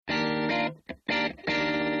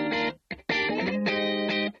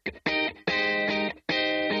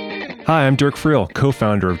Hi, I'm Dirk Friel,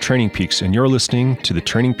 co-founder of Training Peaks, and you're listening to the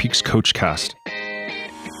Training Peaks Coachcast.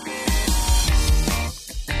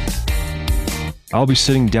 I'll be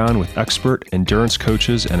sitting down with expert endurance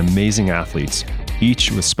coaches and amazing athletes,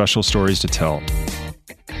 each with special stories to tell.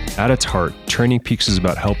 At its heart, Training Peaks is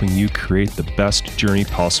about helping you create the best journey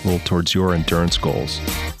possible towards your endurance goals.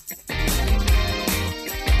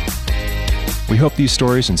 We hope these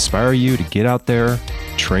stories inspire you to get out there,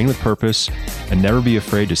 train with purpose, and never be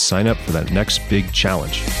afraid to sign up for that next big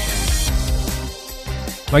challenge.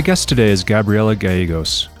 My guest today is Gabriela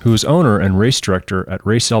Gallegos, who is owner and race director at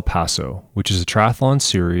Race El Paso, which is a triathlon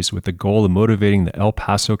series with the goal of motivating the El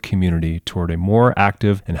Paso community toward a more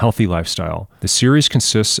active and healthy lifestyle. The series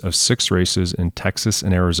consists of 6 races in Texas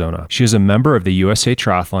and Arizona. She is a member of the USA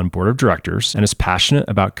Triathlon Board of Directors and is passionate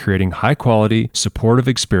about creating high-quality, supportive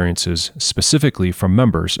experiences specifically from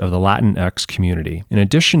members of the Latinx community. In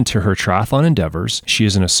addition to her triathlon endeavors, she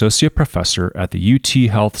is an associate professor at the UT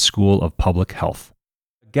Health School of Public Health.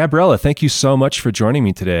 Gabriela, thank you so much for joining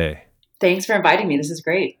me today. Thanks for inviting me. This is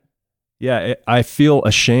great. Yeah, I feel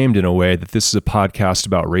ashamed in a way that this is a podcast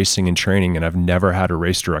about racing and training, and I've never had a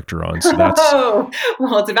race director on. So that's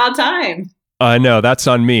well, it's about time. I know, that's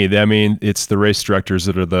on me. I mean, it's the race directors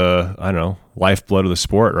that are the, lifeblood of the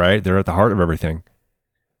sport, right? They're at the heart of everything.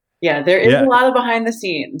 Yeah, there is a lot of behind the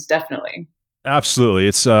scenes, definitely. Absolutely.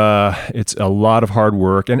 It's a lot of hard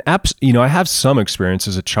work. And I have some experience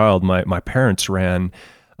as a child. My parents ran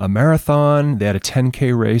a marathon. They had a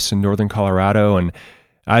 10K race in Northern Colorado, and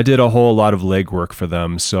I did a whole lot of leg work for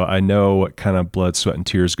them. So I know what kind of blood, sweat, and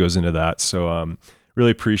tears goes into that. So really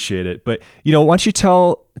appreciate it. But, why don't you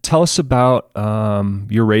tell us about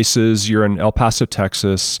your races? You're in El Paso,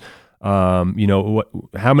 Texas. How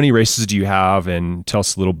many races do you have? And tell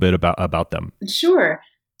us a little bit about them. Sure.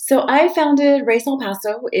 So I founded Race El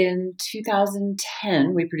Paso in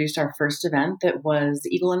 2010. We produced our first event that was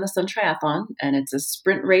Eagle in the Sun Triathlon, and it's a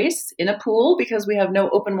sprint race in a pool because we have no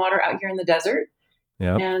open water out here in the desert.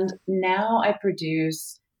 Yep. And now I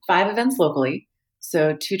produce 5 events locally.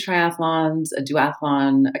 So 2 triathlons, a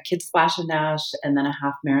duathlon, a kids splash and dash, and then a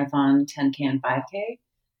half marathon, 10K and 5K.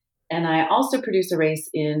 And I also produce a race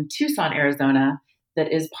in Tucson, Arizona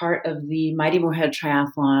that is part of the Mighty Mujer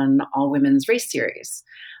Triathlon all-women's race series.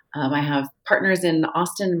 I have partners in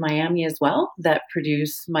Austin and Miami as well that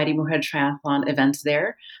produce Mighty Mujer Triathlon events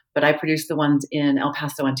there, but I produce the ones in El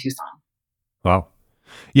Paso and Tucson. Wow.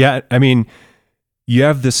 Yeah, I mean, you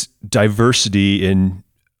have this diversity in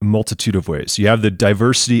a multitude of ways. You have the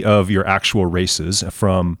diversity of your actual races,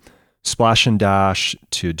 from splash and dash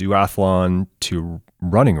to duathlon to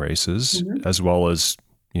running races, as well as,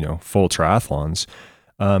 full triathlons.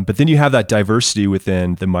 But then you have that diversity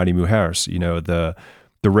within the Mighty Mujeres,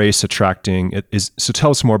 the race attracting it is. So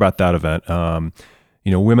tell us more about that event.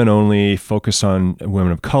 Women only, focus on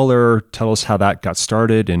women of color. Tell us how that got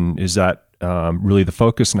started, and is that really the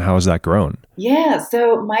focus, and how has that grown? Yeah,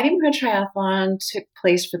 so Mighty Mujer Triathlon took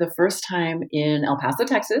place for the first time in El Paso,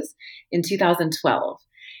 Texas in 2012.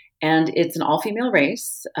 And it's an all-female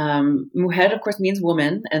race. Mujer, of course, means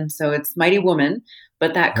woman, and so it's Mighty Woman.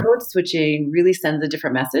 But that code switching really sends a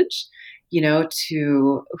different message,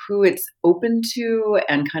 to who it's open to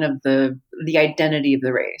and kind of the identity of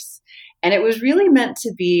the race. And it was really meant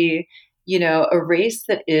to be, a race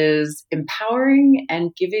that is empowering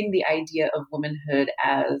and giving the idea of womanhood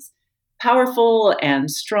as powerful and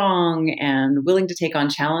strong and willing to take on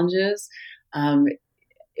challenges.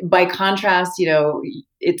 By contrast,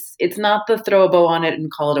 it's not the throw a bow on it and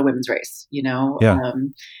call it a women's race,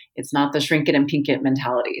 it's not the shrink it and pink it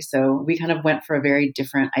mentality. So we kind of went for a very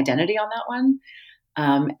different identity on that one,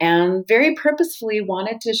 and very purposefully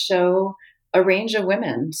wanted to show a range of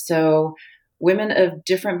women. So women of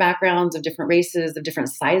different backgrounds, of different races, of different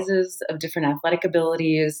sizes, of different athletic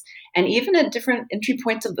abilities, and even at different entry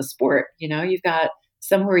points of the sport. You've got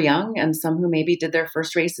some who are young and some who maybe did their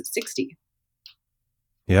first race at 60.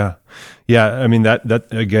 Yeah. I mean, that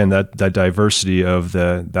again, that diversity of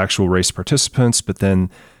the actual race participants, but then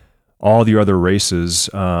all the other races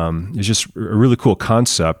is just a really cool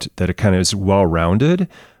concept that it kind of is well-rounded,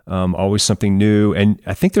 always something new. And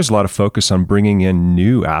I think there's a lot of focus on bringing in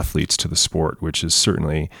new athletes to the sport, which is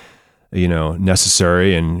certainly,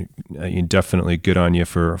 necessary, and definitely good on you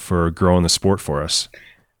for growing the sport for us.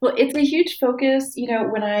 Well, it's a huge focus.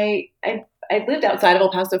 When I lived outside of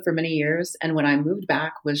El Paso for many years, and when I moved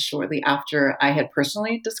back was shortly after I had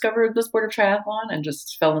personally discovered the sport of triathlon and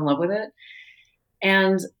just fell in love with it.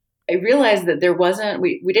 And I realized that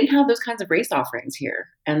we didn't have those kinds of race offerings here.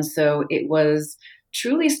 And so it was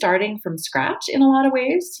truly starting from scratch in a lot of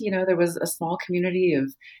ways. There was a small community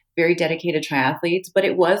of very dedicated triathletes, but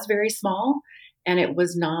it was very small and it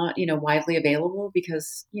was not, widely available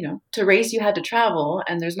because, to race you had to travel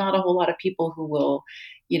and there's not a whole lot of people who will,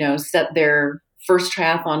 set their first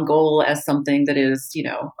triathlon goal as something that is,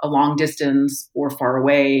 a long distance or far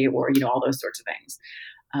away or, all those sorts of things.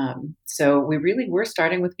 So we really were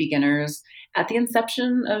starting with beginners at the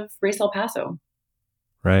inception of Race El Paso.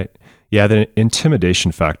 Right. Yeah, the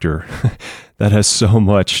intimidation factor that has so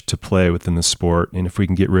much to play within the sport. And if we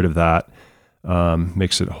can get rid of that,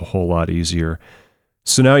 makes it a whole lot easier.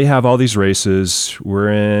 So now you have all these races.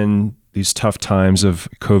 We're in these tough times of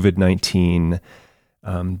COVID-19.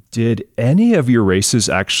 Did any of your races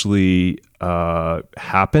actually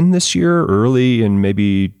happen this year, early in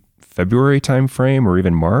maybe February timeframe or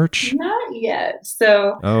even March? Not yet.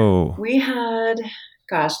 So we had,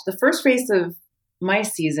 the first race of my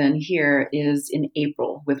season here is in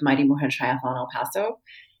April with Mighty Mujer Triathlon El Paso.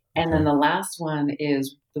 And then the last one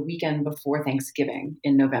is the weekend before Thanksgiving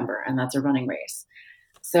in November, and that's a running race.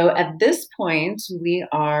 So at this point, we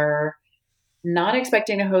are not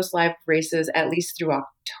expecting to host live races at least through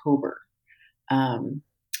October.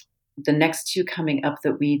 The next two coming up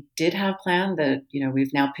that we did have planned that,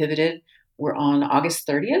 we've now pivoted, were on August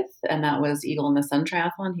 30th, and that was Eagle in the Sun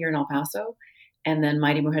Triathlon here in El Paso, and then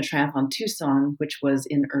Mighty Mujer Triathlon Tucson, which was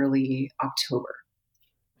in early October.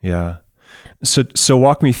 Yeah. So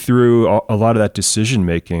walk me through a lot of that decision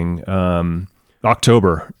making.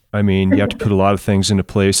 October, I mean, you have to put a lot of things into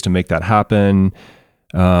place to make that happen.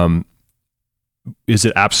 Is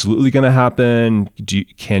it absolutely going to happen?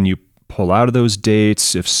 Can you pull out of those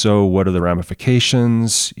dates? If so, what are the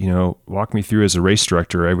ramifications? Walk me through as a race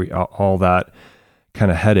director, all that kind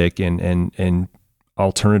of headache and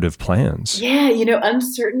alternative plans. Yeah,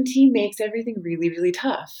 uncertainty makes everything really, really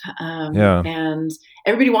tough. And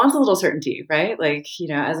everybody wants a little certainty, right? Like,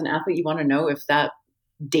 as an athlete, you want to know if that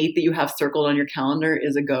date that you have circled on your calendar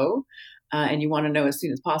is a go, and you want to know as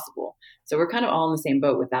soon as possible. So we're kind of all in the same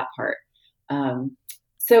boat with that part.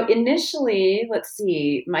 So initially, let's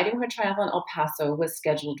see, Mighty Mujer Triathlon El Paso was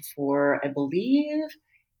scheduled for, I believe,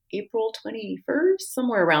 April 21st,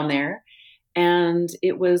 somewhere around there. And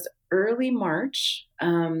it was early March.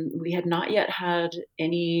 We had not yet had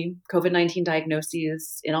any COVID-19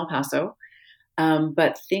 diagnoses in El Paso,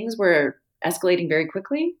 but things were escalating very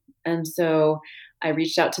quickly. And so I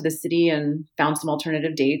reached out to the city and found some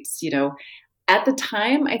alternative dates. At the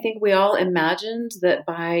time, I think we all imagined that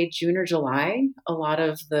by June or July, a lot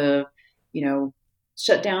of the,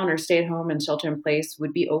 shut down or stay at home and shelter in place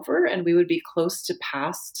would be over and we would be close to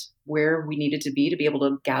past where we needed to be able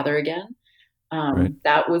to gather again. Right.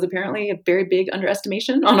 That was apparently a very big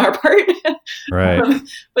underestimation on our part, right?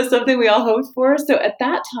 But something we all hoped for. So at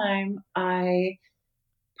that time, I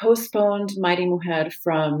postponed Mighty Mujer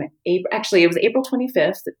from it was April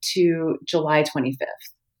 25th to July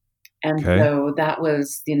 25th. And so that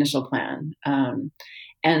was the initial plan.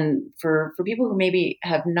 And for people who maybe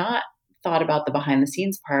have not thought about the behind the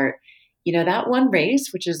scenes part, that one race,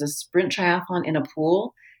 which is a sprint triathlon in a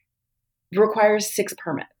pool, requires 6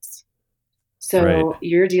 permits. So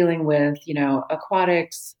you're dealing with,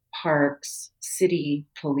 aquatics, parks, city,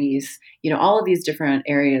 police, all of these different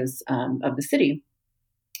areas of the city.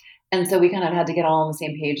 And so we kind of had to get all on the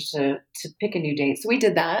same page to pick a new date. So we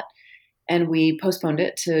did that. And we postponed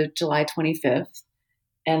it to July 25th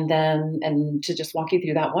and to just walk you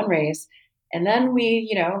through that one race. And then we,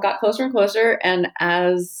 got closer and closer. And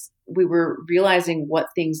as we were realizing what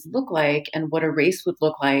things look like and what a race would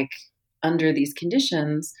look like under these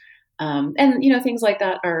conditions, and, things like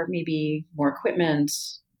that are maybe more equipment,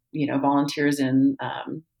 volunteers in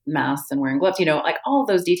masks and wearing gloves, like all of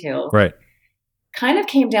those details. Right. Kind of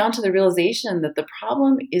came down to the realization that the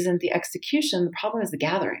problem isn't the execution, the problem is the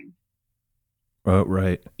gathering. Oh,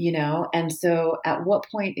 right. And so at what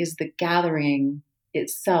point is the gathering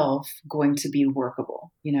itself going to be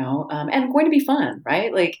workable, and going to be fun,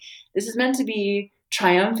 right? Like this is meant to be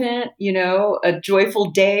triumphant, a joyful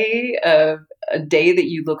day, a day that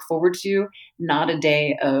you look forward to, not a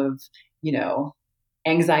day of,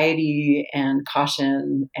 anxiety and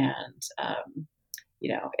caution. And,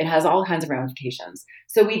 it has all kinds of ramifications.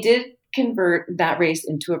 So we did convert that race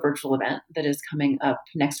into a virtual event that is coming up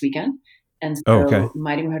next weekend. And so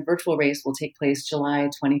Mighty Mujer Virtual Race will take place July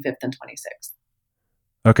 25th and 26th.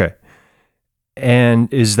 Okay.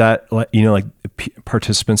 And is that,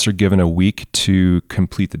 participants are given a week to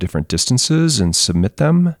complete the different distances and submit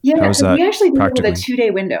them? Yeah, we actually did it with a 2-day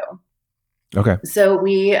window. Okay. So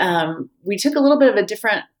we took a little bit of a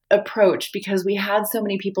different approach because we had so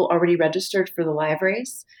many people already registered for the live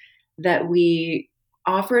race that we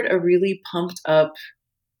offered a really pumped up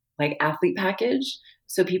athlete package.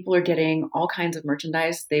 So people are getting all kinds of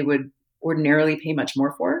merchandise they would ordinarily pay much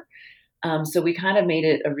more for. So we kind of made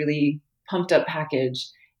it a really pumped up package,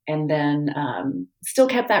 and then still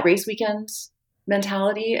kept that race weekend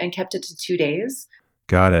mentality and kept it to 2 days.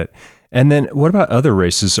 Got it. And then what about other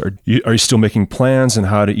races? Are you still making plans on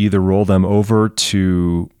how to either roll them over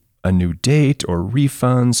to a new date or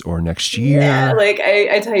refunds or next Yeah, year? like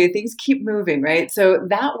I tell you, things keep moving, right? So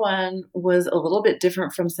that one was a little bit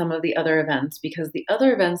different from some of the other events because the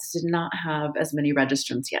other events did not have as many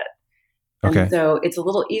registrants yet. And Okay. so it's a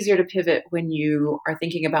little easier to pivot when you are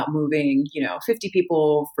thinking about moving, 50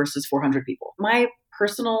 people versus 400 people. My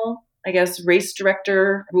personal, I guess, race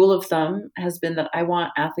director rule of thumb has been that I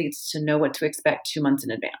want athletes to know what to expect 2 months in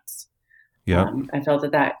advance. Yep. I felt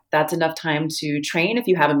that's enough time to train if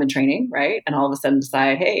you haven't been training, right? And all of a sudden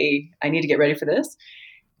decide, hey, I need to get ready for this.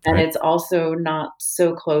 And Right. it's also not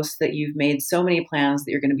so close that you've made so many plans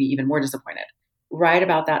that you're going to be even more disappointed. Right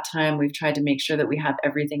about that time, we've tried to make sure that we have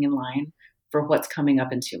everything in line for what's coming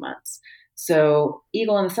up in 2 months. So,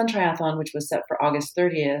 Eagle in the Sun Triathlon, which was set for August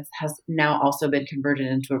 30th, has now also been converted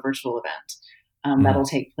into a virtual event Mhm. that'll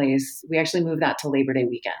take place. We actually moved that to Labor Day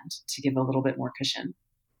weekend to give a little bit more cushion.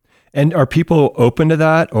 And are people open to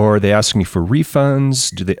that, or are they asking you for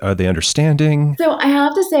refunds? Are they understanding? So I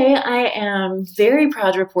have to say, I am very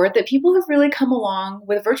proud to report that people have really come along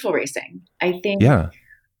with virtual racing. I think, Yeah.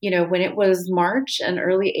 when it was March and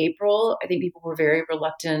early April, I think people were very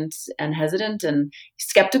reluctant and hesitant and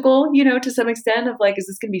skeptical, to some extent of like, is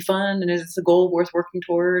this going to be fun? And is this a goal worth working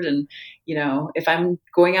toward? And, if I'm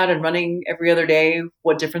going out and running every other day,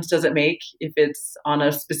 what difference does it make if it's on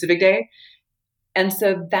a specific day? And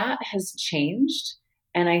so that has changed.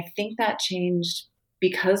 And I think that changed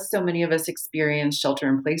because so many of us experienced shelter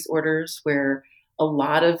in place orders where a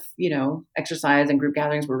lot of, exercise and group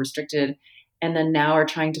gatherings were restricted. And then now are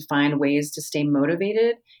trying to find ways to stay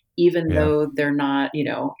motivated, even Yeah. though they're not,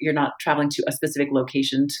 you're not traveling to a specific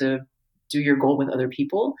location to do your goal with other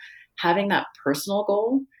people. Having that personal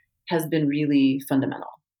goal has been really fundamental.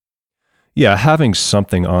 Yeah. Having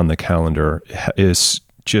something on the calendar is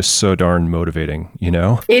just so darn motivating, you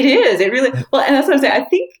know? It is. It really well, and that's what I'm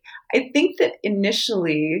saying. I think that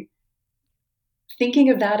initially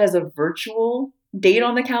thinking of that as a virtual date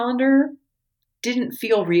on the calendar didn't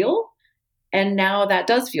feel real. And now that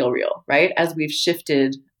does feel real, right? As we've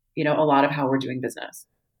shifted, a lot of how we're doing business.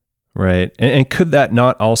 Right. And could that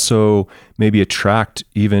not also maybe attract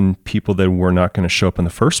even people that were not going to show up in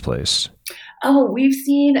the first place? Oh, we've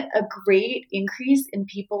seen a great increase in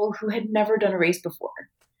people who had never done a race before.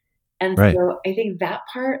 And Right. so I think that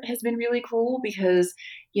part has been really cool because,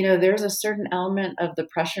 there's a certain element of the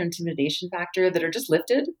pressure intimidation factor that are just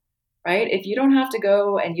lifted, right? If you don't have to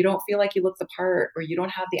go and you don't feel like you look the part or you don't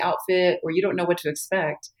have the outfit or you don't know what to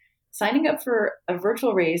expect, signing up for a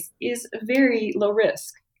virtual race is very low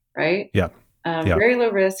risk, right? Yeah. Yeah. Very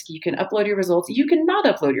low risk. You can upload your results. You can not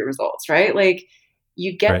upload your results, right? Like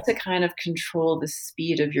you get Right. to kind of control the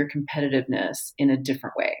speed of your competitiveness in a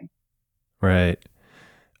different way. Right.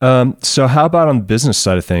 So how about on the business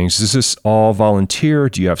side of things? Is this all volunteer?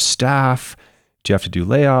 Do you have staff? Do you have to do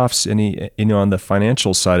layoffs? On the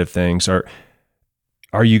financial side of things, are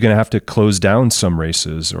you going to have to close down some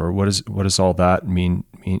races, or what does all that mean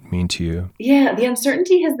to you? Yeah, the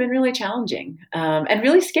uncertainty has been really challenging and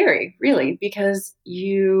really scary, really, because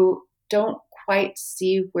you don't quite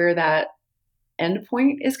see where that end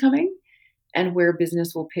point is coming and where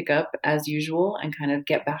business will pick up as usual and kind of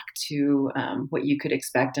get back to what you could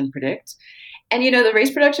expect and predict. And the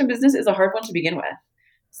race production business is a hard one to begin with.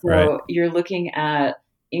 Right. So you're looking at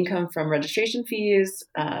income from registration fees,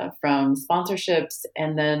 from sponsorships,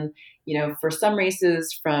 and then for some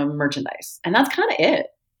races from merchandise, and that's kind of it.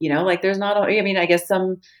 Like there's not. I mean, I guess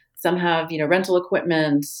some have rental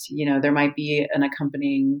equipment. There might be an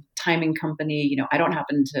accompanying timing company. I don't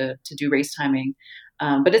happen to do race timing,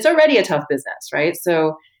 but it's already a tough business, right?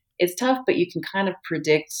 So it's tough, but you can kind of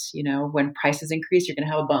predict. When prices increase, you're going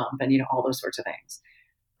to have a bump, and all those sorts of things.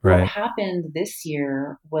 What Right. happened this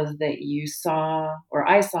year was that you saw, or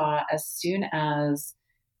I saw, as soon as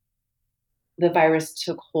the virus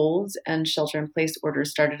took hold and shelter in place orders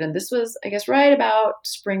started, and this was, I guess, right about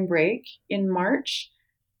spring break in March,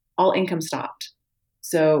 all income stopped.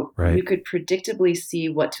 So Right. you could predictably see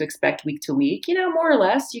what to expect week to week, more or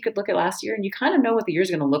less. You could look at last year and you kind of know what the year's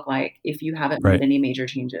going to look like if you haven't made Right. any major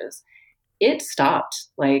changes. It stopped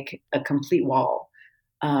like a complete wall.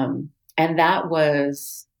 And that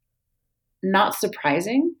was not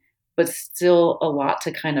surprising, but still a lot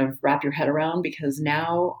to kind of wrap your head around because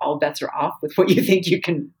now all bets are off with what you think you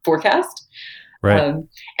can forecast. Right.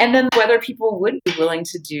 And then whether people would be willing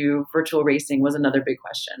to do virtual racing was another big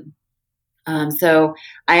question. So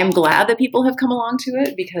I am glad that people have come along to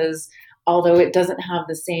it because although it doesn't have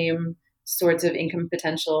the same sorts of income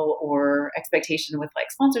potential or expectation with like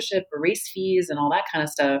sponsorship or race fees and all that kind of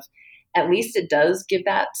stuff, at least it does give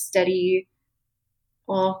that steady,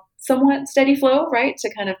 well, somewhat steady flow, right?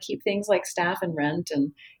 To kind of keep things like staff and rent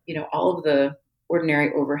and, all of the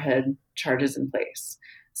ordinary overhead charges in place.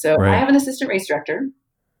 So I Right. have an assistant race director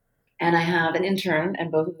and I have an intern,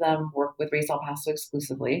 and both of them work with Race El Paso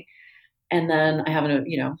exclusively. And then I have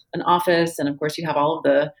an office, and of course you have all of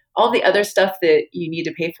the other stuff that you need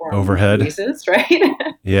to pay for on a monthly Overhead. basis, right?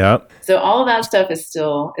 Yeah. So all of that stuff is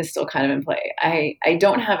still kind of in play. I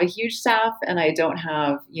don't have a huge staff, and I don't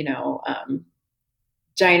have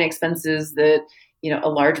giant expenses that a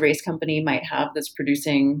large race company might have that's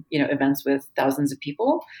producing events with thousands of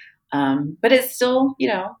people. But it's still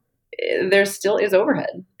there still is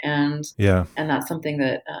overhead, and Yeah. that's something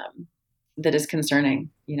that is concerning.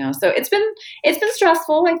 So it's been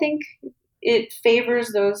stressful. I think it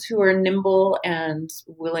favors those who are nimble and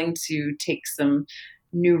willing to take some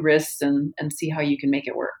new risks and see how you can make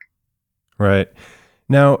it work. Right.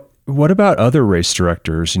 Now, what about other race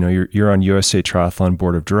directors? You're on USA Triathlon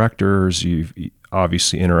Board of Directors. You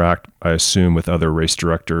obviously interact, I assume, with other race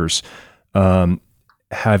directors.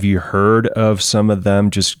 Have you heard of some of them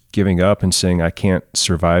just giving up and saying, "I can't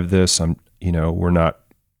survive this.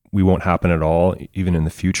 We won't happen at all, even in the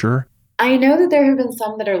future"? I know that there have been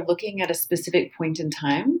some that are looking at a specific point in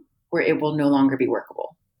time where it will no longer be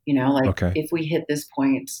workable. Like Okay. if we hit this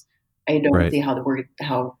point, I don't Right. see how we're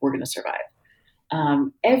going to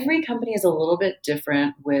survive. Every company is a little bit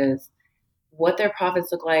different with what their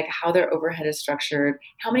profits look like, how their overhead is structured,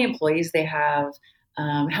 how many employees they have,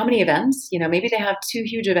 how many events. Maybe they have two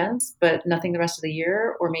huge events, but nothing the rest of the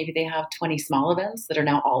year, or maybe they have 20 small events that are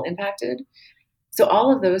now all impacted. So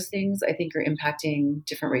all of those things, I think, are impacting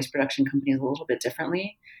different race production companies a little bit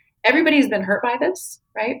differently. Everybody's been hurt by this,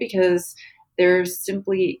 right? Because there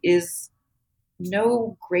simply is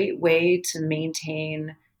no great way to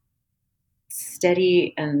maintain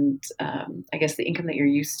steady and I guess the income that you're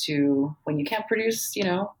used to when you can't produce,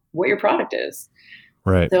 what your product is.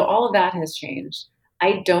 Right. So all of that has changed.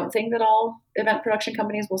 I don't think that all event production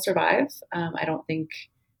companies will survive. I don't think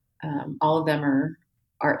all of them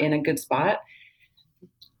are in a good spot.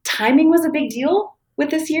 Timing was a big deal with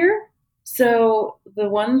this year. So the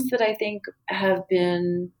ones that I think have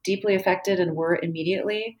been deeply affected and were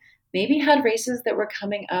immediately maybe had races that were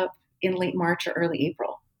coming up in late March or early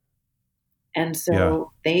April. And Yeah.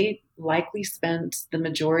 so they likely spent the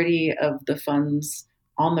majority of the funds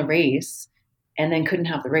on the race and then couldn't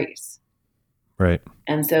have the race. Right.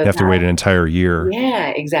 And so You have to wait an entire year. yeah,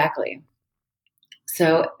 exactly.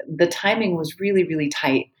 So the timing was really, really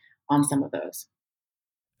tight on some of those.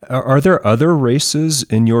 Are there other races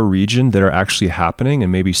in your region that are actually happening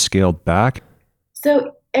and maybe scaled back?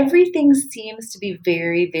 So everything seems to be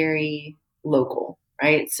very, very local,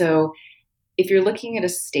 right? So if you're looking at a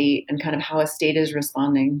state and kind of how a state is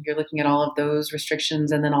responding, you're looking at all of those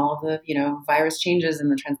restrictions and then all of the, virus changes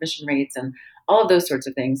and the transmission rates and all of those sorts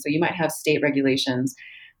of things. So you might have state regulations,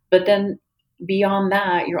 but then beyond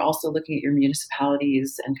that, you're also looking at your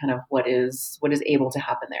municipalities and kind of what is able to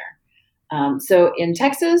happen there. So in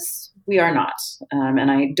Texas, we are not, and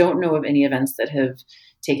I don't know of any events that have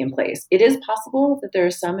taken place. It is possible that there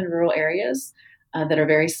are some in rural areas that are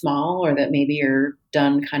very small, or that maybe are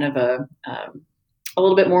done kind of a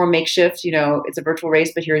little bit more makeshift. It's a virtual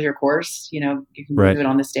race, but here's your course. You can Right. do it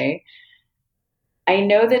on this day. I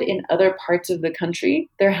know that in other parts of the country,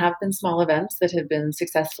 there have been small events that have been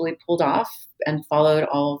successfully pulled off and followed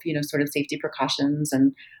all of, sort of safety precautions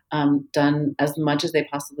and done as much as they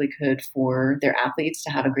possibly could for their athletes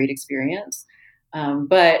to have a great experience.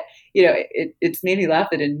 But, it's made me laugh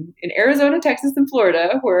that in Arizona, Texas, and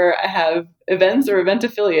Florida, where I have events or event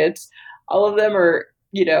affiliates, all of them are,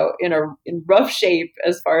 in rough shape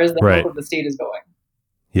as far as the health Right. of the state is going.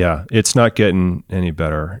 Yeah. It's not getting any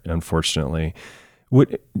better, unfortunately.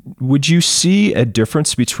 Would you see a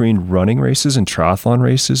difference between running races and triathlon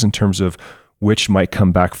races in terms of which might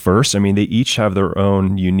come back first? I mean, they each have their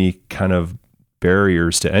own unique kind of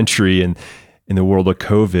barriers to entry in the world of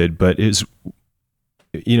COVID, but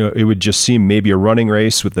it would just seem maybe a running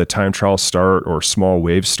race with a time trial start or small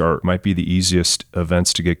wave start might be the easiest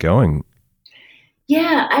events to get going.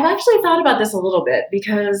 Yeah, I've actually thought about this a little bit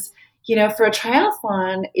because, for a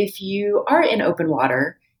triathlon, if you are in open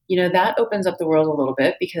water, that opens up the world a little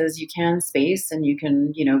bit because you can space and you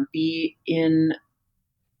can, be in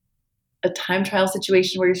a time trial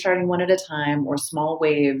situation where you're starting one at a time or small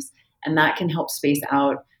waves and that can help space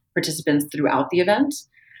out participants throughout the event.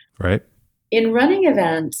 Right. In running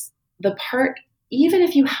events, even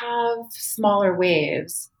if you have smaller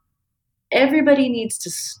waves, everybody needs to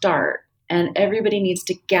start and everybody needs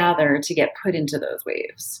to gather to get put into those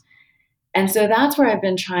waves. And so that's where I've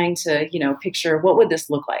been trying to, picture what would this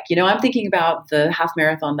look like? I'm thinking about the half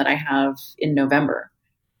marathon that I have in November,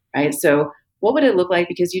 right? So what would it look like?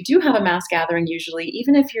 Because you do have a mass gathering usually,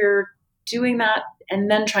 even if you're doing that and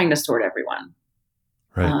then trying to sort everyone.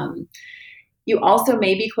 Right. You also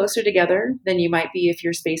may be closer together than you might be if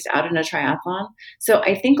you're spaced out in a triathlon. So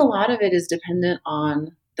I think a lot of it is dependent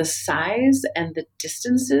on the size and the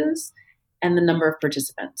distances and the number of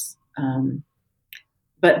participants.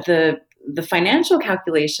 But the financial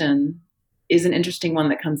calculation is an interesting one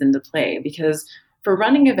that comes into play, because for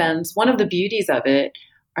running events, one of the beauties of it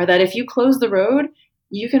are that if you close the road,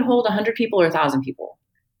 you can hold 100 people or 1,000 people.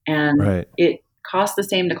 And it costs the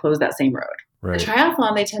same to close that same road. Right. The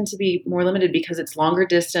triathlon, they tend to be more limited because it's longer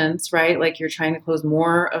distance, right? Like you're trying to close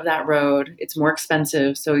more of that road. It's more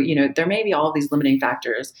expensive. So, there may be all these limiting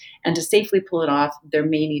factors. And to safely pull it off, there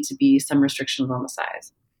may need to be some restrictions on the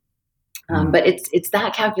size. But it's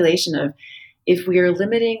that calculation of, if we are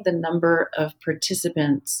limiting the number of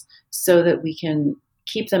participants so that we can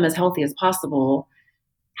keep them as healthy as possible,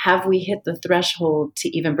 have we hit the threshold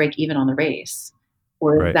to even break even on the race?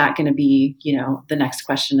 Or is that going to be, the next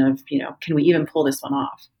question of, can we even pull this one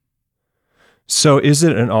off? So is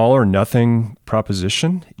it an all or nothing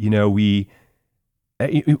proposition? There's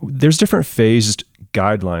different phased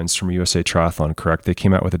guidelines from USA Triathlon, correct? They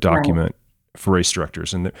came out with a document for race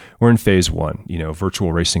directors, and we're in phase 1,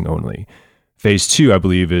 virtual racing only. Phase 2, I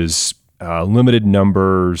believe, is limited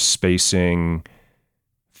numbers, spacing.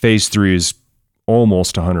 Phase 3 is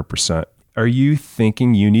almost 100%. Are you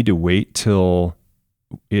thinking you need to wait till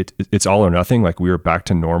it's all or nothing, like we are back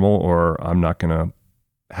to normal, or I'm not going to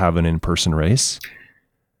have an in-person race?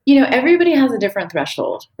 Everybody has a different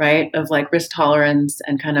threshold, right? Of like risk tolerance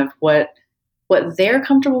and kind of what they're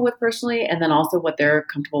comfortable with personally, and then also what they're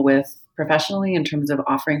comfortable with professionally in terms of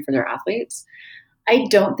offering for their athletes. I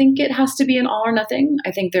don't think it has to be an all or nothing.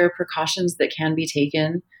 I think there are precautions that can be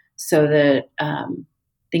taken so that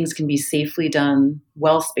things can be safely done,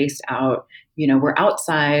 well spaced out. We're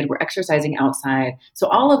outside, we're exercising outside. So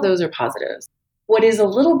all of those are positives. What is a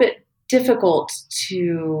little bit difficult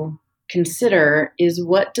to consider is,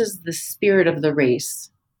 what does the spirit of the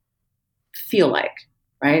race feel like,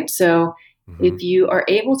 right? So if you are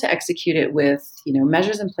able to execute it with,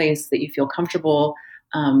 measures in place that you feel comfortable,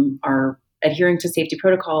 are adhering to safety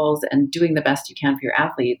protocols and doing the best you can for your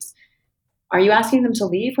athletes, are you asking them to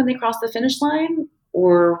leave when they cross the finish line?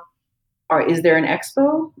 Or is there an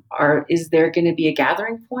expo? Or is there going to be a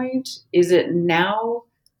gathering point? Is it now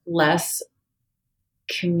less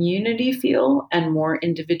community feel and more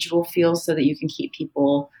individual feel so that you can keep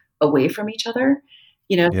people away from each other?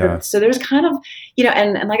 So there's kind of,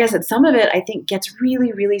 and like I said, some of it I think gets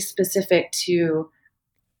really, really specific to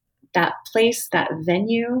that place, that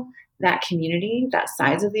venue, that community, that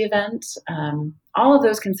size of the event, all of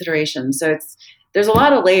those considerations. So there's a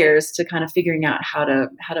lot of layers to kind of figuring out how to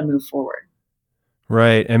move forward.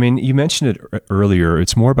 Right. I mean, you mentioned it earlier.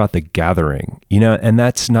 It's more about the gathering, and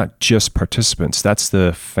that's not just participants. That's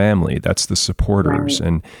the family. That's the supporters,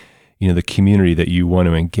 and the community that you want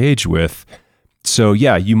to engage with. So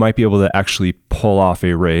yeah, you might be able to actually pull off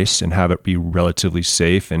a race and have it be relatively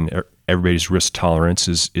safe, and everybody's risk tolerance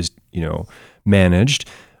is managed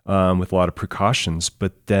with a lot of precautions.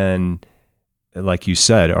 But then, like you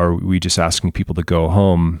said, are we just asking people to go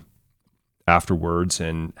home afterwards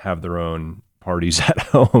and have their own parties at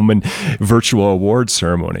home and virtual award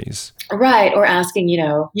ceremonies? Right. Or asking,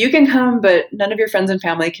 you can come, but none of your friends and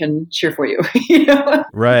family can cheer for you.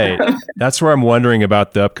 Right. That's where I'm wondering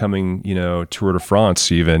about the upcoming, Tour de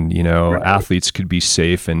France even, athletes could be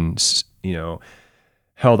safe and,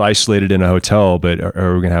 held isolated in a hotel, but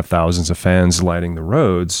are we going to have thousands of fans lighting the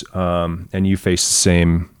roads? And you face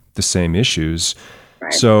the same issues.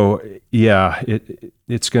 Right. So yeah,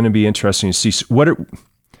 it's going to be interesting to see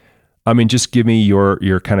just give me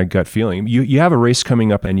your kind of gut feeling. You have a race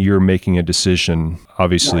coming up and you're making a decision.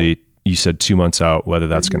 Obviously, right. You said 2 months out, whether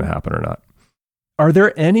that's going to happen or not. Are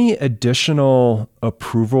there any additional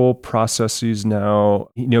approval processes now,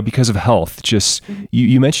 because of health? Just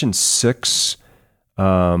you mentioned 6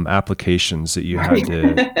 applications that you had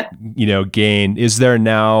to, gain. Is there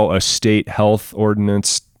now a state health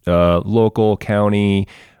ordinance, local, county?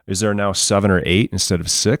 Is there now 7 or 8 instead of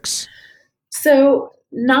 6? So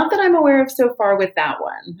not that I'm aware of so far with that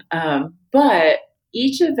one. But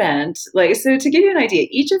each event, like, so to give you an idea,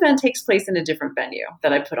 each event takes place in a different venue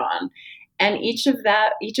that I put on. And each of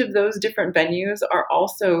those different venues are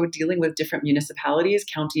also dealing with different municipalities,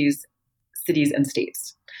 counties, cities, and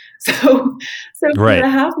states. So, so for Right. the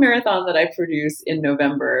half marathon that I produce in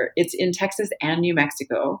November, it's in Texas and New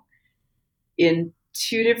Mexico, in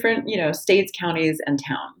two different, states, counties, and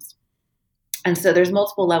towns. And so there's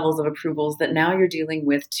multiple levels of approvals that now you're dealing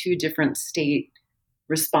with two different state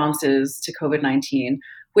responses to COVID-19,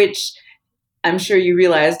 which I'm sure you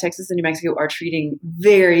realize Texas and New Mexico are treating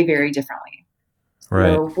very, very differently.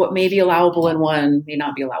 Right. So what may be allowable in one may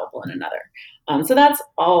not be allowable in another. So that's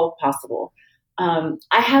all possible. I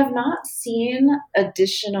have not seen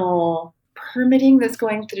additional permitting that's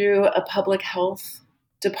going through a public health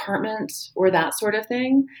department or that sort of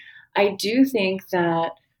thing. I do think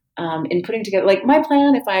that in putting together, like, my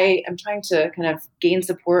plan, if I am trying to kind of gain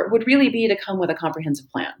support, would really be to come with a comprehensive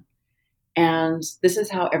plan. And this is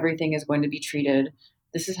how everything is going to be treated.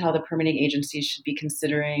 This is how the permitting agencies should be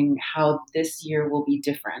considering how this year will be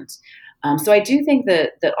different. So I do think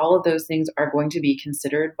that all of those things are going to be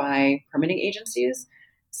considered by permitting agencies.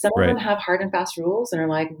 Some of them Right. have hard and fast rules and are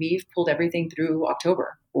like, we've pulled everything through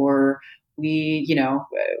October, or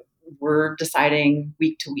we're deciding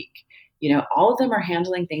week to week. All of them are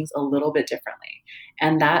handling things a little bit differently.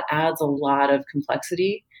 And that adds a lot of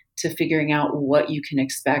complexity to figuring out what you can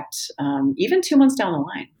expect, even 2 months down the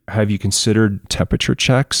line. Have you considered temperature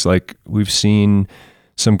checks? Like we've seen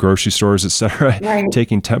some grocery stores, et cetera, Right.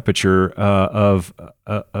 taking temperature of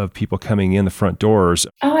people coming in the front doors.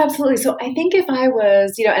 Oh, absolutely. So I think if I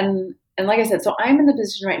was, and like I said, so I'm in the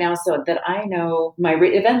position right now so that I know my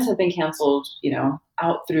events have been canceled,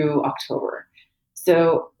 out through October.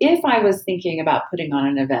 So if I was thinking about putting on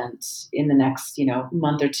an event in the next,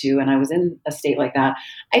 month or two, and I was in a state like that,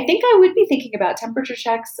 I think I would be thinking about temperature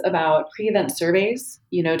checks, about pre-event surveys,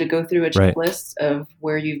 to go through a Right. checklist of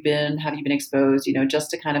where you've been, have you been exposed,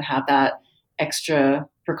 just to kind of have that extra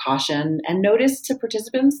precaution and notice to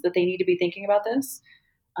participants that they need to be thinking about this.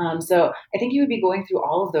 So I think you would be going through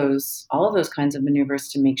all of those kinds of maneuvers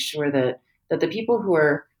to make sure that the people who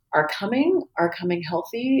are coming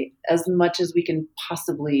healthy as much as we can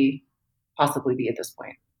possibly be at this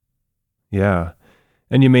point. Yeah.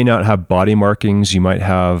 And you may not have body markings. You might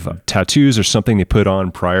have tattoos or something they put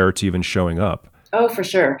on prior to even showing up. Oh, for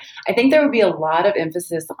sure. I think there would be a lot of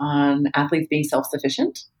emphasis on athletes being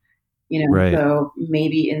self-sufficient. Right. So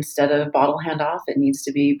maybe instead of bottle handoff, it needs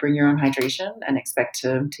to be bring your own hydration and expect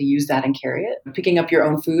to use that and carry it. Picking up your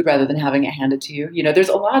own food rather than having it handed to you. There's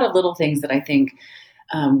a lot of little things that I think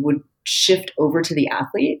would shift over to the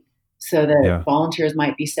athlete, so that Yeah. volunteers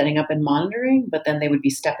might be setting up and monitoring, but then they would be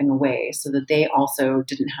stepping away so that they also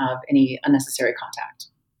didn't have any unnecessary contact.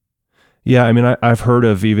 Yeah, I mean, I've heard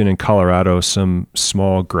of, even in Colorado, some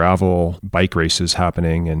small gravel bike races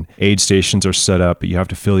happening, and aid stations are set up, but you have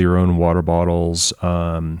to fill your own water bottles.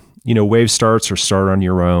 Wave starts or start on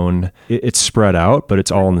your own. It's spread out, but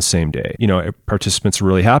it's all in the same day. Participants were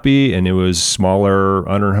really happy, and it was smaller,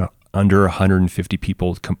 under 150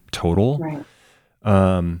 people total.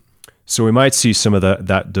 Right. So we might see some of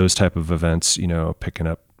those type of events, picking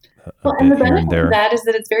up Well, a and the bit here benefit and of there. that is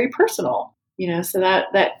that it's very personal. So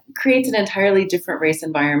that creates an entirely different race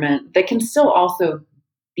environment that can still also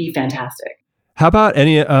be fantastic. How about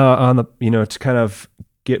any on the to kind of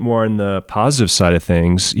get more on the positive side of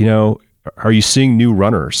things? Are you seeing new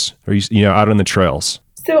runners? Are you out on the trails?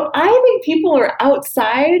 So I think people are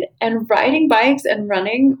outside and riding bikes and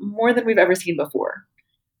running more than we've ever seen before.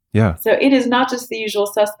 Yeah. So it is not just the usual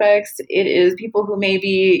suspects. It is people who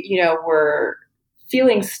maybe, were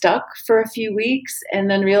feeling stuck for a few weeks and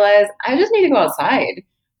then realize, I just need to go outside.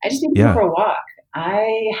 I just need to go Yeah. for a walk.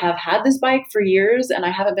 I have had this bike for years and I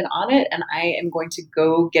haven't been on it, and I am going to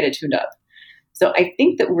go get it tuned up. So I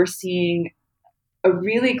think that we're seeing a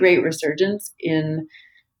really great resurgence in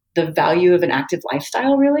the value of an active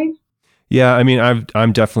lifestyle, really. Yeah. I mean,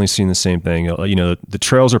 I'm definitely seeing the same thing. The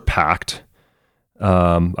trails are packed.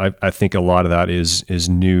 I think a lot of that is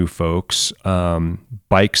new folks.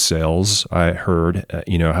 Bike sales, I heard,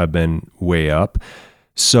 have been way up.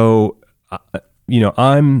 So,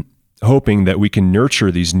 I'm hoping that we can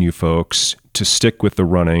nurture these new folks to stick with the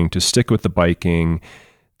running, to stick with the biking.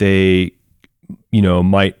 They,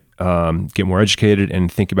 might get more educated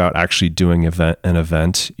and think about actually doing an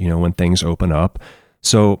event, when things open up.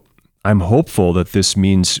 So I'm hopeful that this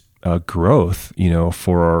means growth,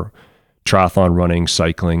 for triathlon, running,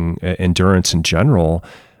 cycling, endurance in general.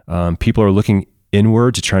 People are looking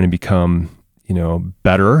inward to trying to become,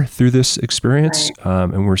 better through this experience.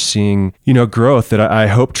 Right. And we're seeing, growth that I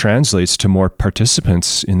hope translates to more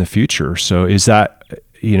participants in the future. So is that,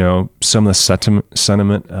 some of the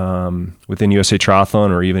sentiment within USA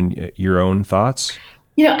Triathlon, or even your own thoughts?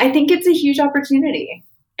 I think it's a huge opportunity.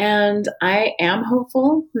 And I am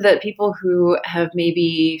hopeful that people who have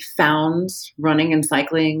maybe found running and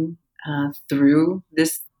cycling through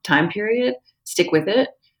this time period stick with it.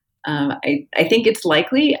 I think it's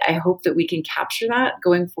likely. I hope that we can capture that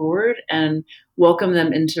going forward and welcome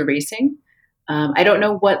them into racing. I don't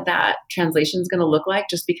know what that translation is going to look like,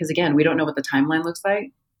 just because, again, we don't know what the timeline looks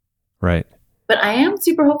like. Right. But I am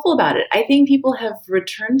super hopeful about it. I think people have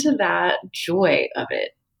returned to that joy of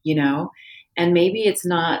it, and maybe it's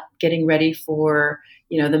not getting ready for,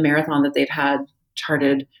 the marathon that they've had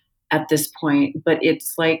charted at this point, but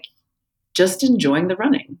it's like just enjoying the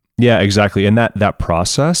running. Yeah, exactly. And that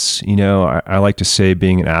process, I like to say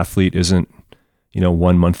being an athlete isn't,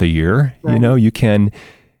 1 month a year. Right.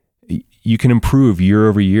 You can improve year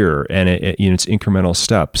over year, and it's incremental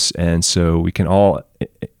steps. And so we can all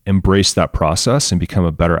embrace that process and become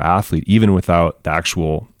a better athlete, even without the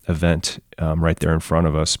actual event right there in front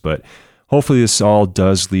of us. But hopefully this all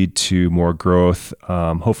does lead to more growth.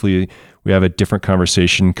 Hopefully we have a different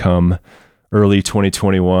conversation come early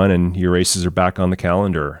 2021 and your races are back on the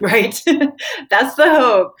calendar. Right. That's the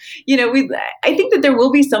hope. I think that there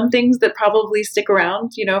will be some things that probably stick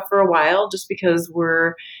around, for a while, just because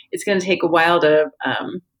it's going to take a while to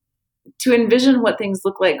envision what things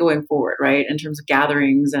look like going forward, right? In terms of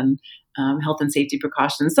gatherings and health and safety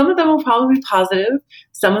precautions. Some of them will probably be positive.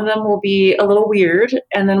 Some of them will be a little weird,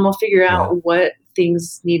 and then we'll figure out what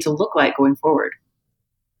things need to look like going forward.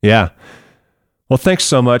 Yeah. Well, thanks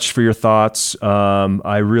so much for your thoughts.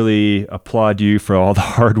 I really applaud you for all the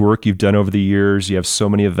hard work you've done over the years. You have so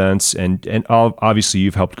many events, and obviously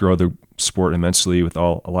you've helped grow the sport immensely with a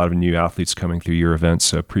lot of new athletes coming through your events.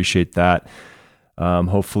 So appreciate that.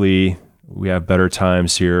 Hopefully we have better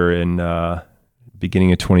times here in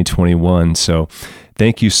beginning of 2021. So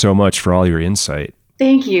thank you so much for all your insight.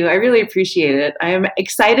 Thank you. I really appreciate it. I am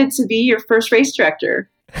excited to be your first race director.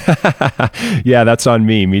 Yeah, that's on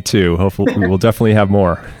me. Me too. Hopefully we'll definitely have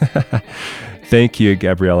more. Thank you,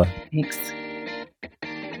 Gabriella. Thanks.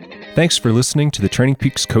 Thanks for listening to the Training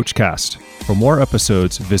Peaks Coachcast. For more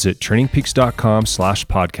episodes, visit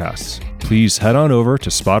trainingpeaks.com/podcasts. Please head on over to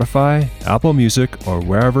Spotify, Apple Music, or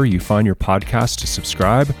wherever you find your podcast to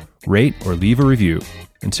subscribe, rate, or leave a review.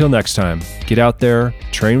 Until next time, get out there,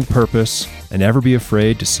 train with purpose, and never be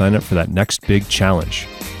afraid to sign up for that next big challenge.